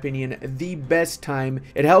 in my opinion, the best time.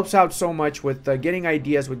 It helps out so much with getting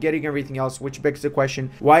ideas, with getting everything else, which begs the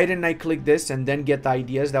question, why didn't I click this and then get the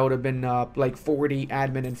ideas? That would have been like 40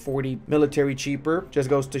 admin and 40 military cheaper. Just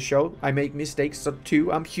goes to show I make mistakes, so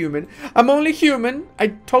too, I'm human. I'm only human. I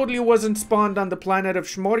totally wasn't spawned on the planet of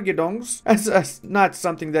Schmorgedongs. That's not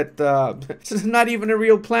something that, it's not even a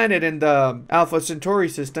real planet in the Alpha Centauri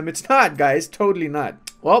system. It's not, guys. Totally not.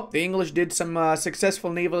 Well, the English did some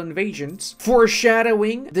successful naval invasions.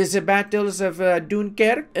 Foreshadowing the battles of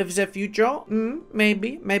Dunkirk of the future.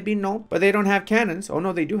 Maybe, maybe not. But they don't have cannons. Oh,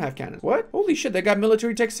 no, they do have cannons. What? Holy shit, they got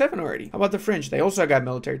military tech 7 already. How about the French? They also got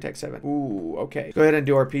military tech 7. Ooh, okay. Go ahead and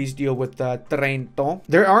do our peace deal with Trento.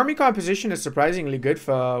 Their army composition is surprisingly good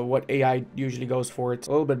for what AI usually goes for. It's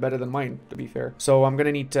a little bit better than mine, to be fair. So I'm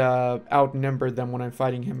gonna need to outnumber them when I'm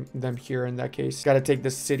fighting them here in that case. Gotta take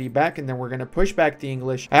this city back, and then we're gonna push back the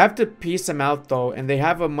English. I have to piece them out though, and they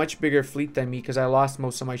have a much bigger fleet than me because I lost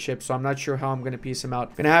most of my ships, so I'm not sure how I'm going to piece them out.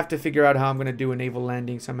 I'm going to have to figure out how I'm going to do a naval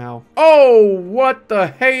landing somehow. Oh, what the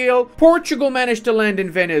hell? Portugal managed to land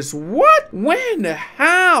in Venice. What? When?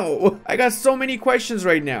 How? I got so many questions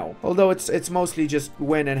right now. Although it's mostly just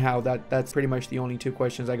when and how. That's pretty much the only 2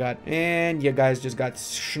 questions I got. And you guys just got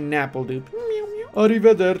schnappled, dude.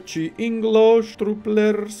 Arrivederci, English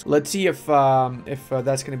truplers. Let's see if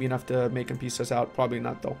that's gonna be enough to make them piece us out. Probably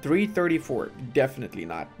not though. 334, definitely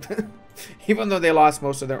not. Even though they lost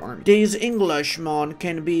most of their army. These Englishmen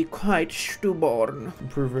can be quite stubborn.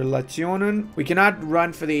 Improve relationen. We cannot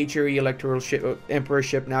run for the HRE electoral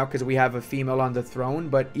emperorship now because we have a female on the throne,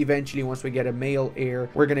 but eventually once we get a male heir,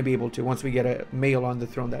 we're going to be able to, once we get a male on the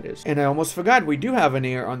throne, that is. And I almost forgot, we do have an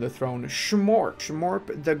heir on the throne.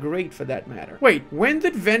 Schmorp the Great, for that matter. Wait, when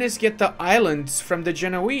did Venice get the islands from the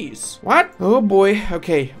Genoese? What? Oh boy.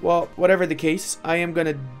 Okay, well, whatever the case, I am going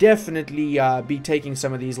to definitely be taking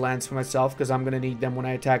some of these lands for myself because I'm going to need them when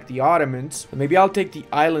I attack the Ottomans. But maybe I'll take the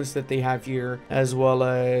islands that they have here as well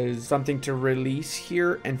as something to release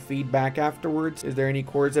here and feed back afterwards. Is there any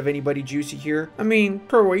cores of anybody juicy here? I mean,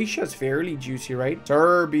 Croatia's fairly juicy, right?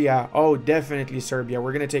 Serbia. Oh, definitely Serbia.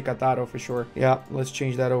 We're going to take Ataro for sure. Yeah, let's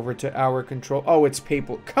change that over to our control. Oh, it's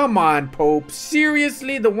papal. Come on, Pope.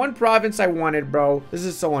 Seriously? The one province I wanted, bro. This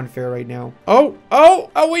is so unfair right now.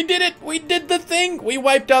 Oh, we did it. We did the thing. We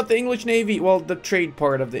wiped out the English Navy. Well, the trade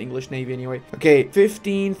part of the English Navy anyway. Okay,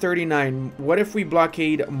 1539. What if we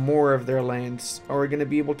blockade more of their lands? Are we going to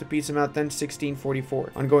be able to piece them out then?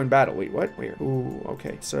 1644. Ongoing battle. Wait, what? Where? Ooh,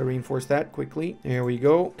 okay. So reinforce that quickly. There we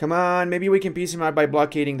go. Come on. Maybe we can piece them out by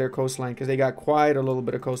blockading their coastline because they got quite a little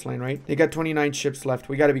bit of coastline, right? They got 29 ships left.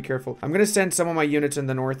 We got to be careful. I'm going to send some of my units in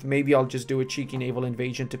the north. Maybe I'll just do a cheeky naval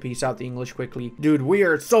invasion to piece out the English quickly. Dude, we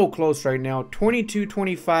are so close right now.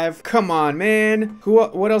 22-25. Come on, man.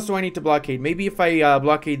 What else do I need to blockade? Maybe if I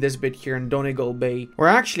blockade this bit here in Donegal Bay. Or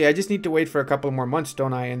actually, I just need to wait for a couple more months,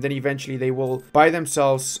 don't I? And then eventually they will, by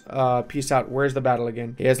themselves, peace out. Where's the battle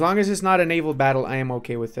again? Okay, as long as it's not a naval battle, I am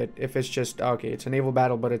okay with it. If it's just, okay, it's a naval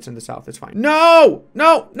battle, but it's in the south, it's fine. No!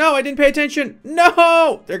 No! No, I didn't pay attention!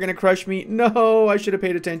 No! They're gonna crush me. No, I should have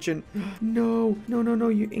paid attention. No, no, no, no,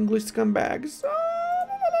 you English scumbags.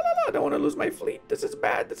 I don't want to lose my fleet. This is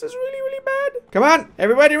bad. This is really, really bad. Come on,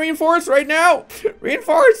 everybody reinforce right now.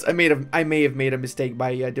 Reinforce. I may have made a mistake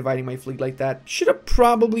by dividing my fleet like that. Should have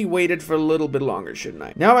probably waited for a little bit longer, shouldn't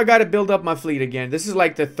I? Now I got to build up my fleet again. This is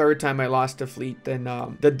like the third time I lost a fleet, and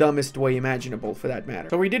the dumbest way imaginable for that matter.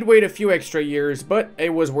 So we did wait a few extra years, but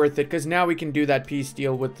it was worth it because now we can do that peace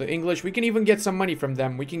deal with the English. We can even get some money from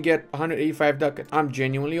them. We can get 185 ducats. I'm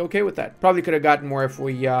genuinely okay with that. Probably could have gotten more if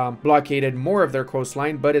we blockaded more of their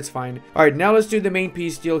coastline, but it's fine. All right, now let's do the main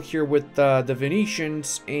peace deal here with the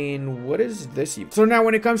Venetians. And what is this even? So now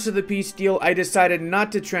when it comes to the peace deal, I decided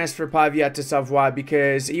not to transfer Pavia to Savoie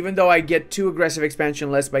because even though I get 2 aggressive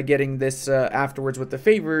expansion less by getting this afterwards with the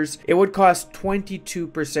favors, it would cost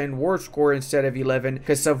 22% war score instead of 11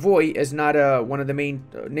 because Savoy is not one of the main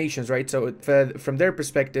nations, right? So from their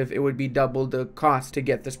perspective, it would be double the cost to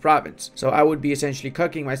get this province. So I would be essentially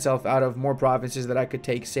cucking myself out of more provinces that I could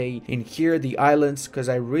take, say, in here, the islands, because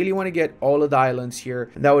I really want to get all of the islands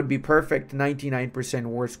here. And that would be perfect. 99%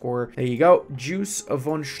 war score. There you go. Juice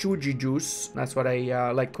von Shuji juice. That's what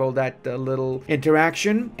I like call that little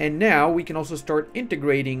interaction. And now we can also start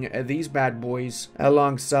integrating these bad boys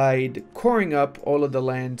alongside coring up all of the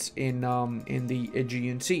lands in the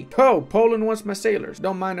Aegean Sea. Oh, Poland wants my sailors.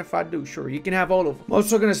 Don't mind if I do. Sure, you can have all of them. I'm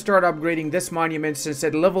also going to start upgrading this monument since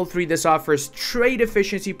at level 3 this offers trade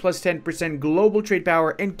efficiency plus 10%, global trade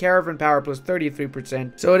power, and caravan power plus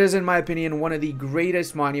 33%. So it is, in my opinion, one of the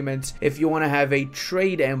greatest monuments if you want to have a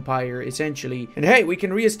trade empire, essentially. And hey, we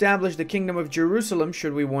can reestablish the Kingdom of Jerusalem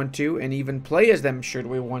should we want to, and even play as them should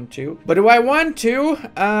we want to. But do I want to?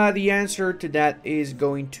 The answer to that is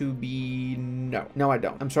going to be no. No, I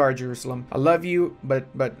don't. I'm sorry, Jerusalem. I love you, but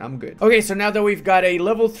I'm good. Okay, so now that we've got a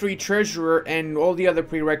level 3 treasurer and all the other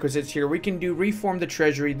prerequisites here, we can do reform the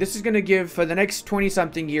treasury. This is going to give, for the next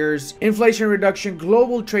 20-something years, inflation reduction,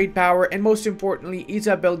 global trade power, and most importantly,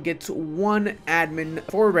 Isabel gets 1 admin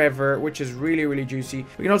forever, which is really, really juicy.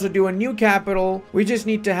 We can also do a new capital. We just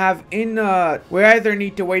need to have we either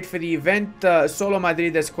need to wait for the event Solo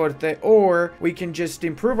Madrid es Corte, or we can just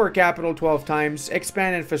improve our capital 12 times,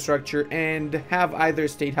 expand infrastructure, and have either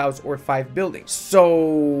state house or 5 buildings.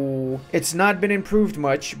 So it's not been improved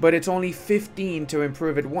much, but it's only 15 to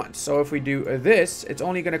improve it once. So if we do this, it's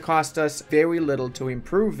only going to cost us very little to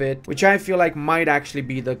improve it, which I feel like might actually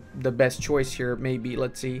be the best choice here. Maybe,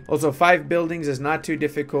 let's see. Also, 5 buildings is not too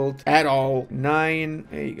difficult at all. 9,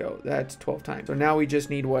 there you go. That's 12 times. So now we just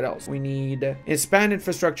need what else? We need expand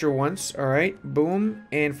infrastructure once. All right, boom,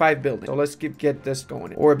 and 5 buildings. So let's get this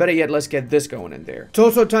going, or better yet, let's get this going in there. It's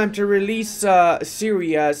also time to release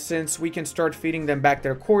Syria, since we can start feeding them back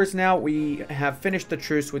their cores now. We have finished the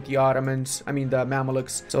truce with the Ottomans, I mean the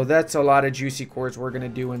Mamelukes. So that's a lot of juicy cores we're gonna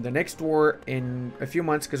do in the next war in a few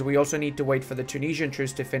months, because we also need to wait for the Tunisian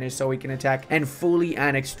truce to finish so we can attack and fully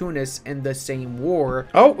annex Tunis in the same war.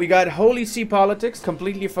 Oh, we got Holy See politics.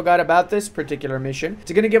 Completely forgot about this particular mission.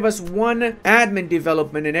 It's gonna give us 1 admin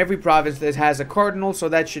development in every province that has a cardinal, so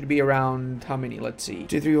that should be around how many? Let's see,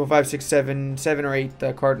 2, 3, 4, 5, 6, 7 or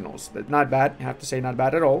 8 cardinals. That's not bad. I have to say, not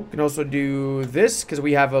bad at all. We can also do this because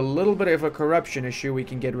we have a little bit of a corruption issue. We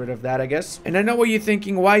can get rid of that, I guess. And I know what you're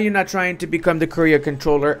thinking. Why are you not trying to become the Korea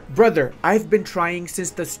controller? Brother, I've been trying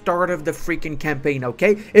since the start of the freaking campaign,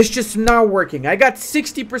 okay? It's just not working. I got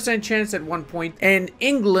 60% chance at one point, and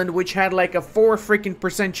England, which had like a 4 freaking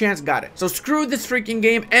percent chance, got it. So screw this freaking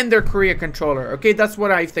game and their Korea controller, okay? That's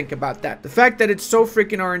what I think about that. The fact that it's so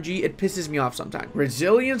freaking RNG, it pisses me off sometimes.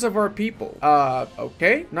 Resilience of our people.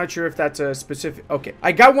 Okay. Not sure if that's a specific... Okay.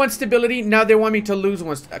 I got 1 stability. Now they want me to lose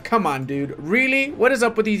 1. Come on, dude. Really? What is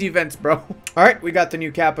up with these events, bro? All right. We got the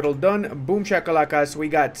new capital done. Boom shakalakas. We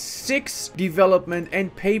got 6 development,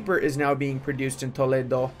 and paper is now being produced in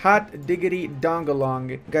Toledo. Hot diggity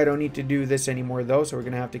dongalong. I don't need to do this anymore, though, so we're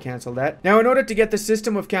going to have to cancel that. Now, in order to get the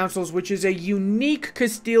system of councils, which is a unique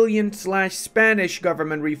Castilian/Spanish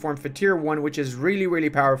government reform for tier 1, which is really, really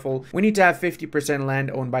powerful, we need to have 50%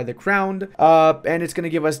 land owned by the crown. And it's going to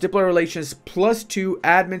give us diplomatic relations +2,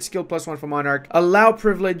 admin skill +1 for monarch, allow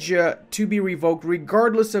privilege to be revoked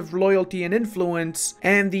regardless of loyalty and influence,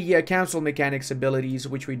 and the council mechanics abilities,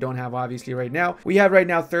 which we don't have obviously right now. We have right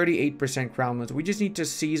now 38% crownlands. We just need to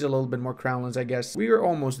seize a little bit more crownlands, I guess. We are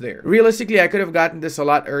almost there. Realistically, I could have gotten this a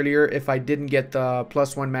lot earlier if I didn't get the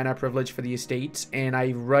 +1 mana privilege for the estates, and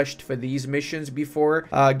I rushed for these missions before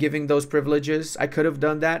giving those privileges. I could have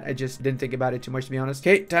done that. I just didn't think about it too much, to be honest.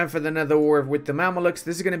 Okay, time for another war with the Mamelukes.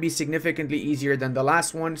 This is going to be significantly easier than the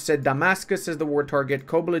last one. Said Damascus is the war target,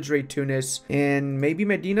 co-belligerate Tunis, and maybe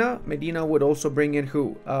Medina. Medina would also bring in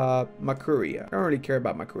who? Makuria. I don't really care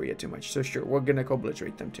about Makuria too much, so sure, we're going to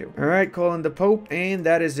co-belligerate them too. All right, calling the Pope, and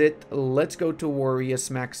that is it. Let's go to war. Valerius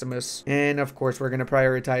Maximus. And of course, we're going to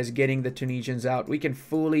prioritize getting the Tunisians out. We can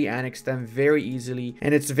fully annex them very easily.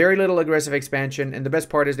 And it's very little aggressive expansion. And the best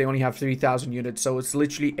part is they only have 3,000 units. So it's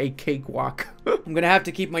literally a cakewalk. I'm going to have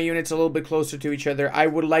to keep my units a little bit closer to each other. I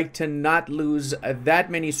would like to not lose that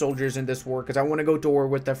many soldiers in this war because I want to go to war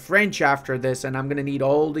with the French after this. And I'm going to need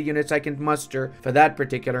all the units I can muster for that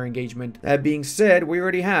particular engagement. That being said, we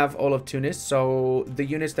already have all of Tunis. So the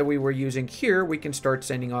units that we were using here, we can start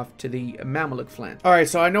sending off to the Mamluk flank. All right,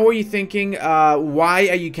 so I know what you're thinking. Why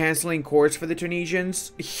are you canceling course for the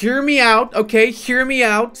Tunisians? Hear me out, okay? Hear me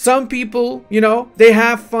out. Some people, you know, they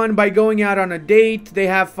have fun by going out on a date. They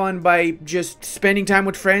have fun by just spending time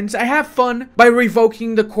with friends. I have fun by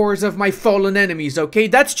revoking the cores of my fallen enemies, okay?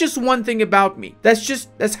 That's just one thing about me.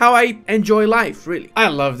 That's how I enjoy life, really. I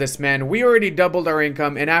love this, man. We already doubled our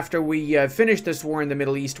income, and after we finish this war in the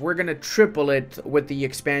Middle East, we're gonna triple it with the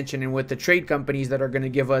expansion and with the trade companies that are gonna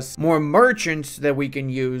give us more merchants that we can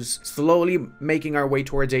use, slowly making our way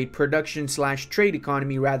towards a production/trade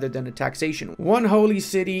economy rather than a taxation. One holy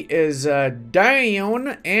city is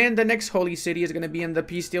Dion, and the next holy city is gonna be in the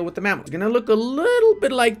peace deal with the Mammals. It's gonna look a little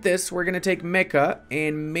bit like this. We're gonna take Mecca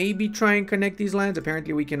and maybe try and connect these lands.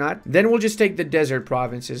 Apparently we cannot. Then we'll just take the desert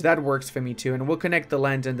provinces. That works for me too, and we'll connect the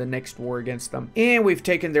lands in the next war against them. And we've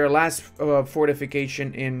taken their last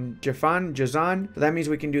fortification in Jazan. So that means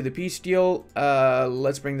we can do the peace deal.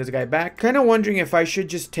 Let's bring this guy back. Kind of wondering if I should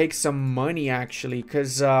just take some money actually,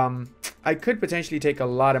 because I could potentially take a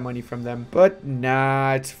lot of money from them, but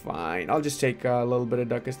nah, it's fine. I'll just take a little bit of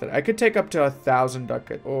ducats. I could take up to 1,000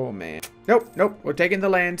 ducats. Oh man. Nope. We're taking the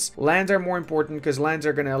lands. Lands are more important because lands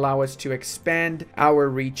are going to allow us to expand our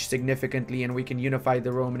reach significantly, and we can unify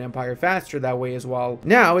the Roman Empire faster that way as well.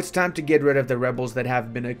 Now it's time to get rid of the rebels that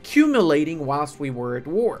have been accumulating whilst we were at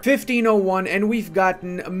war. 1501, and we've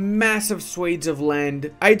gotten massive swathes of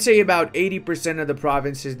land. I'd say about 80% of the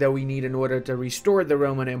provinces that we need in order to restore the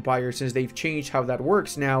Roman Empire, since they've changed how that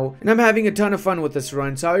works now. And I'm having a ton of fun with this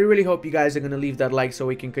run, so I really hope you guys are going to leave that like so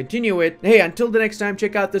we can continue it. Hey, until the next time,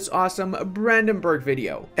 check out this awesome Brandenburg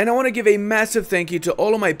video. And I want to give a massive thank you to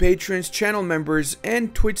all of my patrons, channel members,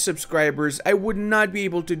 and Twitch subscribers. I would not be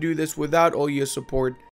able to do this without all your support.